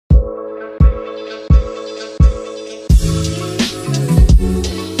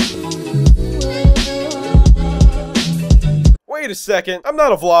Wait a second, I'm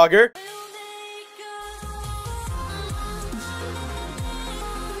not a vlogger.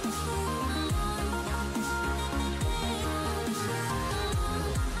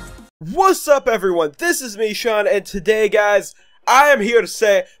 What's up, everyone? This is me, Sean, and today, guys, I am here to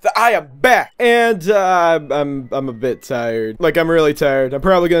say that I am back. And I'm a bit tired. Like, I'm really tired. I'm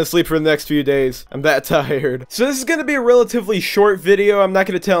probably gonna sleep for the next few days. I'm that tired. So this is gonna be a relatively short video. I'm not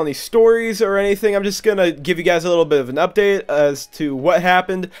gonna tell any stories or anything. I'm just gonna give you guys a little bit of an update as to what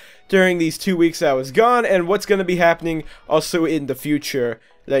happened during these 2 weeks I was gone and what's gonna be happening also in the future.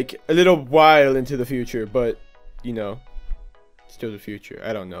 Like, a little while into the future, but, you know, still the future.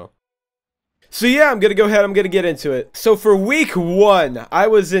 I don't know. So yeah, I'm gonna go ahead, I'm gonna get into it. So for week 1, I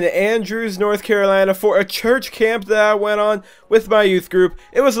was in Andrews, North Carolina for a church camp that I went on with my youth group.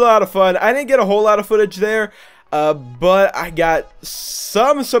 It was a lot of fun. I didn't get a whole lot of footage there, but I got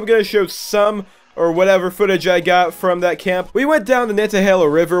some, so I'm gonna show some or whatever footage I got from that camp. We went down the Nantahala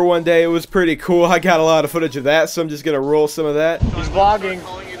River one day. It was pretty cool. I got a lot of footage of that, so I'm just gonna roll some of that. He's vlogging.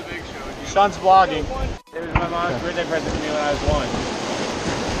 Sean's vlogging. It was my mom's birthday present to me when I was 1.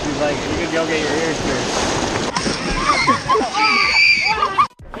 She's like, you can go get your ears pierced.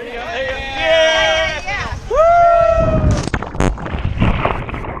 There you go, there you go. Yeah!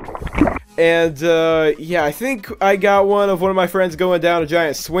 And, yeah, I think I got one of my friends going down a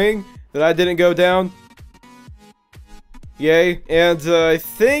giant swing that I didn't go down. Yay. And, I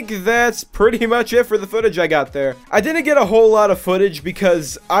think that's pretty much it for the footage I got there. I didn't get a whole lot of footage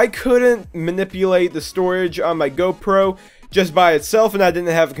because I couldn't manipulate the storage on my GoPro just by itself, and I didn't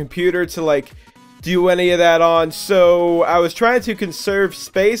have a computer to like do any of that on, so I was trying to conserve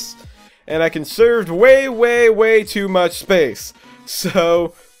space, and I conserved way too much space.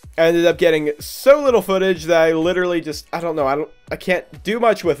 So I ended up getting so little footage that I literally just, I can't do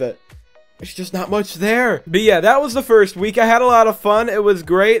much with it. There's just not much there. But yeah, that was the first week. I had a lot of fun. It was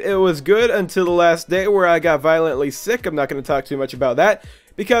great. It was good until the last day where I got violently sick. I'm not going to talk too much about that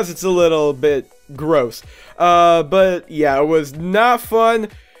because it's a little bit gross. But yeah, it was not fun,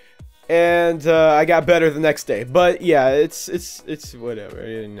 and I got better the next day. But yeah, it's whatever,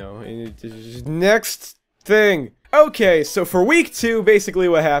 you know. Next thing. Okay, so for week 2, basically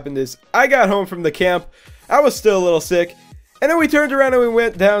what happened is I got home from the camp. I was still a little sick, and then we turned around and we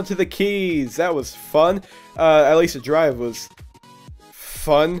went down to the Keys. That was fun. At least the drive was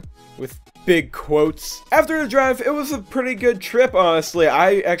fun with big quotes. After the drive, it was a pretty good trip, honestly.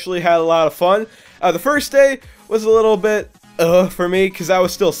 I actually had a lot of fun. The first day was a little bit for me because I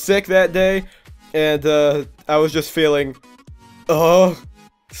was still sick that day, and I was just feeling The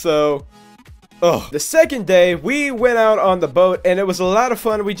second day, we went out on the boat, and it was a lot of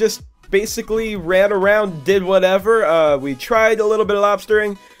fun. We just basically ran around, did whatever. We tried a little bit of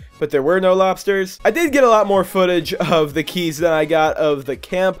lobstering, but there were no lobsters. I did get a lot more footage of the Keys than I got of the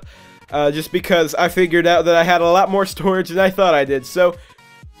camp, just because I figured out that I had a lot more storage than I thought I did. So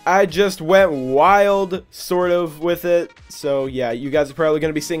I just went wild, sort of, with it. So yeah, you guys are probably going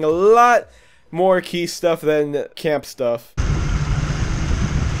to be seeing a lot more Key stuff than camp stuff.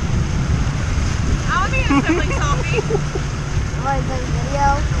 I want to get sibling selfie. Want to video?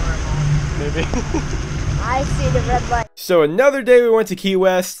 Maybe. I see the red light. So another day we went to Key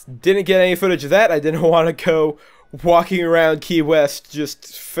West. Didn't get any footage of that. I didn't want to go walking around Key West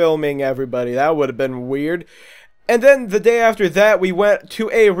just filming everybody. That would have been weird. And then the day after that, we went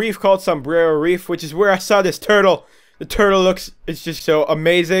to a reef called Sombrero Reef, which is where I saw this turtle. The turtle it's just so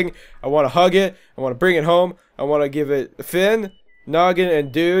amazing. I want to hug it. I want to bring it home. I want to give it a fin, noggin,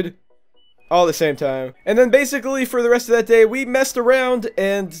 and dude, all at the same time. And then basically for the rest of that day, we messed around,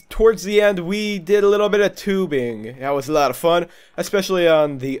 and towards the end, we did a little bit of tubing. That was a lot of fun, especially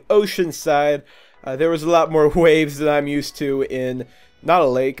on the ocean side. There was a lot more waves than I'm used to in not a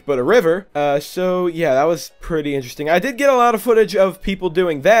lake, but a river. So yeah, that was pretty interesting. I did get a lot of footage of people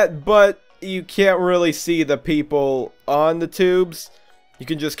doing that, but you can't really see the people on the tubes. You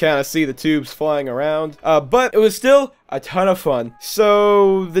can just kind of see the tubes flying around. But it was still a ton of fun.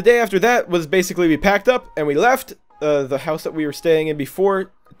 So the day after that was basically we packed up and we left the house that we were staying in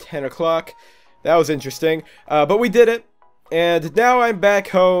before 10 o'clock. That was interesting. But we did it. And now I'm back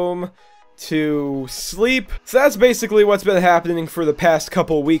home to sleep. So that's basically what's been happening for the past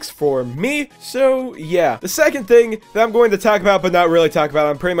couple weeks for me. So yeah, the second thing that I'm going to talk about, but not really talk about,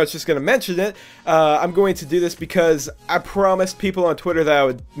 I'm pretty much just going to mention it. I'm going to do this because I promised people on Twitter that I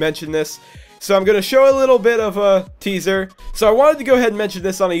would mention this. So I'm going to show a little bit of a teaser. So I wanted to go ahead and mention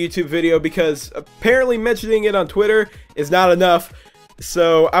this on a YouTube video because apparently mentioning it on Twitter is not enough.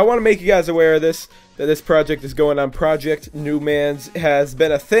 So I want to make you guys aware of this, that this project is going on. Project Newman's has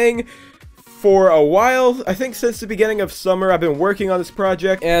been a thing for a while. I think since the beginning of summer I've been working on this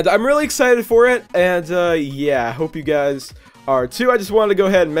project, and I'm really excited for it, and yeah, I hope you guys are too. I just wanted to go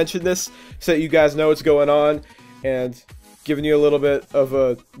ahead and mention this so that you guys know what's going on, and giving you a little bit of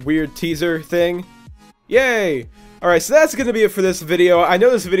a weird teaser thing. Yay! Alright, so that's gonna be it for this video. I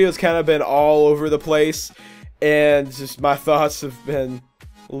know this video's kind of been all over the place, and just my thoughts have been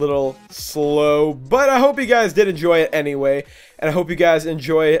a little slow, but I hope you guys did enjoy it anyway, and I hope you guys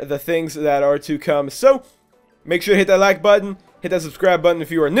enjoy the things that are to come. So, make sure to hit that like button, hit that subscribe button if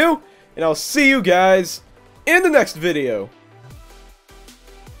you are new, and I'll see you guys in the next video.